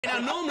Now,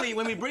 normally,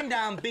 when we bring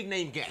down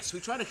big-name guests, we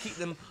try to keep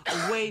them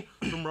away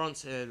from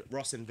Ross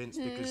and Vince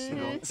because, you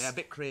know, they're a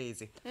bit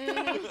crazy.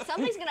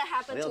 Something's going to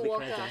happen to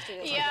Walker after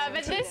this. Yeah,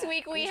 but this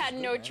week we had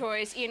no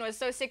choice. Ian was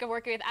so sick of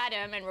working with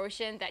Adam and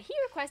Roshan that he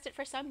requested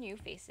for some new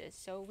faces,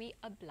 so we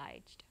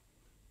obliged.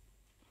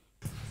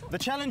 The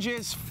challenge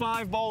is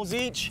 5 balls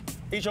each.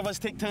 Each of us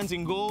take turns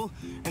in goal.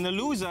 And the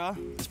loser,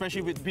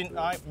 especially between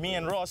me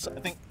and Ross, I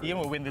think Ian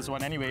will win this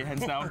one anyway,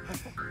 hands down.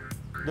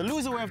 The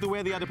loser will have to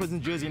wear the other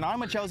person's jersey. Now,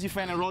 I'm a Chelsea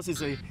fan and Ross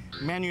is a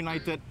Man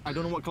United. I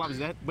don't know what club is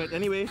that. But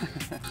anyway,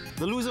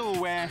 the loser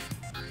will wear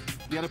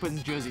the other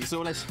person's jersey.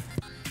 So let's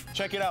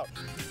check it out.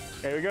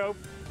 Here we go.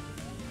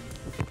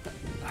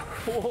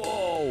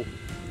 Whoa!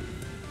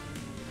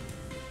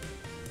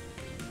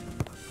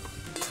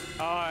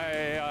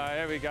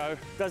 Here we go.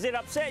 Does it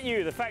upset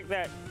you, the fact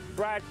that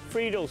Brad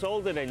Friedel's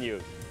older than you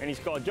and he's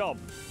got a job?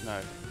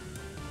 No.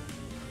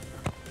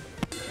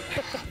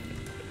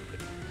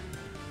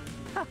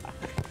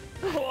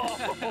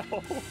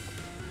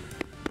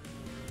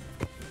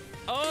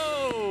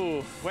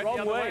 Oh! Went Wrong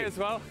the other way. way as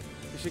well.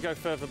 You should go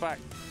further back.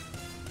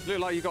 You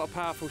look like you got a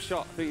powerful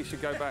shot. I think you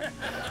should go back.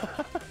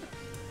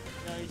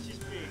 No, it's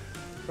just big.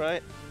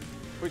 Right.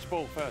 Which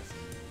ball first?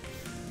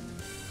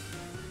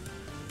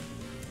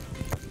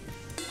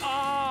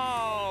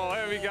 Oh,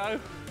 there we go.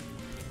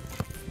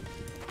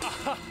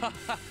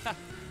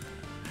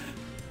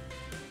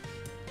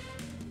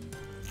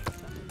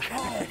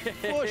 Oh,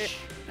 push.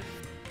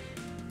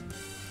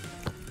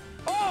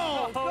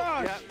 Oh,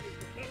 gosh. Yep.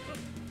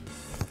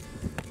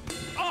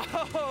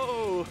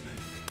 Oh!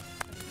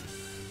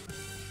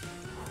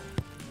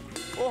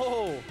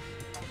 Oh.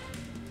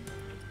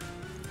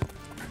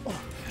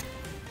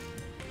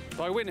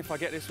 Do I win if I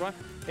get this one?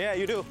 Yeah,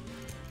 you do.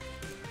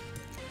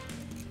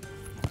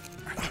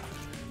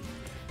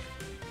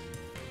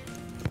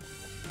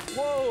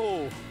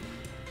 Whoa!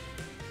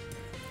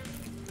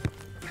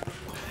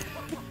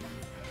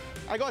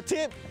 I got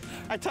tipped.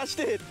 I touched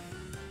it.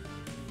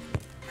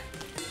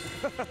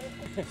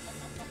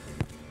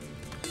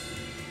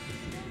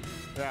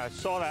 Yeah, I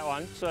saw that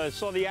one. So I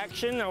saw the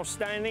action. I was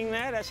standing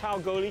there. That's how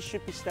goalies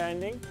should be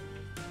standing.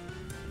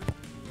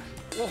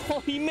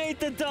 Oh, he made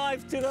the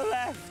dive to the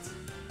left.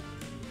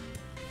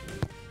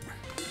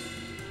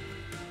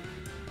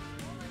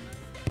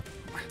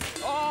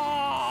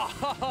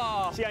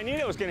 Oh! See, I knew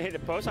that was going to hit the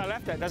post. I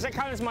left that. Does that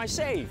count as my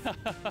save?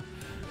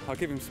 I'll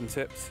give him some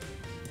tips.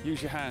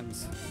 Use your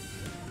hands.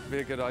 Be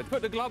a good idea.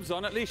 Put the gloves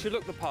on, at least you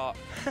look the part.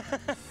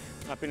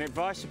 I've been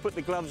advised to put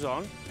the gloves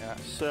on. Yeah.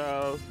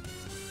 So,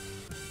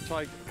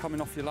 Try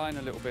coming off your line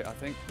a little bit, I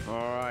think.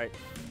 all right.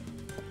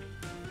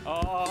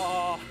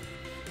 Oh,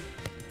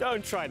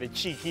 don't try the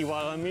cheeky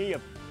one on me.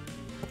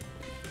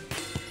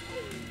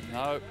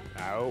 No.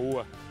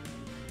 Ow.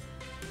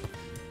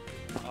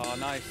 Oh,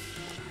 nice.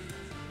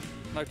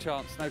 No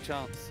chance, no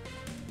chance.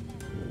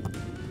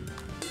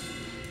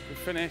 Good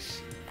finish.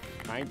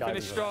 I ain't diving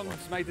Finish for strong, that one.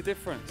 it's made the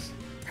difference.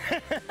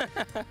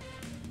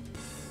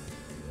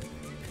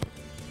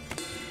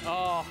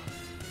 Oh.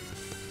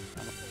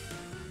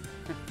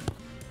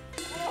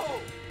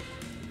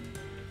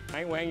 I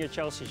ain't wearing your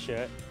Chelsea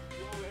shirt.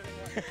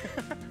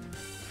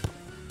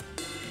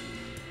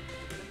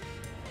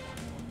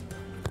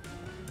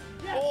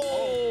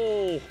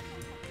 Oh!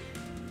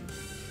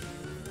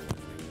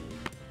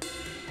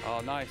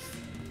 Oh, nice.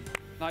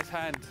 Nice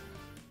hand.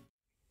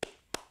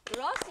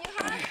 Ross, you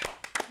have...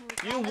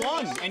 You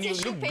won, and you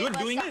Tissue look paper good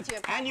doing stuck it. to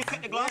your And you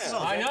kept the glasses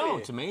on. I know.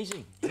 It's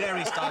amazing.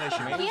 Very stylish.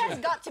 He has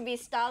got to be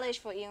stylish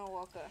for Ian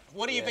Walker.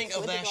 What do you think of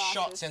With the their glasses.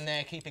 shots and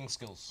their keeping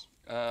skills?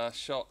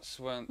 Shots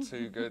weren't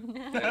too good.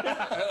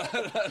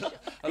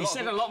 He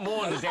said a lot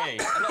more in the day.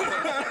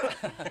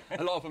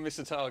 A lot of them missed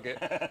the target,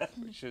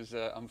 which is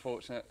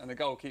unfortunate. And the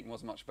goalkeeping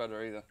wasn't much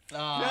better either.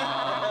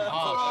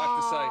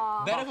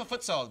 I have Better for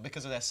futsal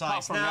because of their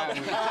size. From Now,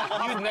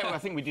 that, I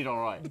think we did all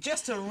right.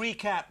 just to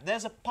recap,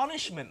 there's a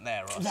punishment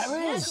there, Ross.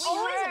 There's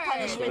always a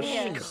punishment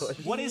here.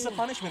 What is the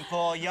punishment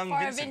for young For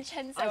Vincent?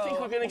 Vincenzo. I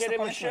think we're going to What's get the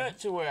him a punishment? shirt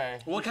to wear.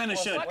 What kind of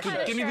shirt? What kind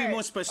of Can you be shirt?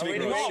 more specific?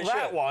 Not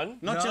that one.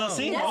 Not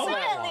Chelsea?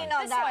 Definitely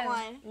not This that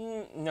one.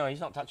 one. No, he's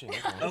not touching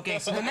it. Okay,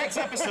 so the next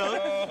episode,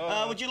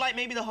 would you like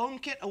maybe the home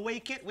kit, away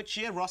kit? Which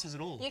year? Ross has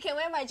it all. You can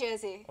wear my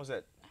jersey. What's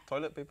that?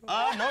 Toilet paper?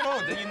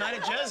 No, the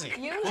United jersey.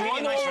 You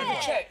Really nice wear red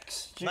it.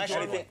 checks. Nice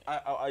red one.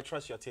 I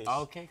trust your taste.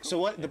 Okay, cool. So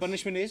what the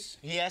punishment is?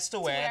 He has to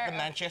wear wear the a-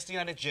 Manchester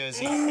United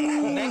jersey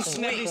next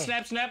week.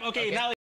 Snap. Okay, now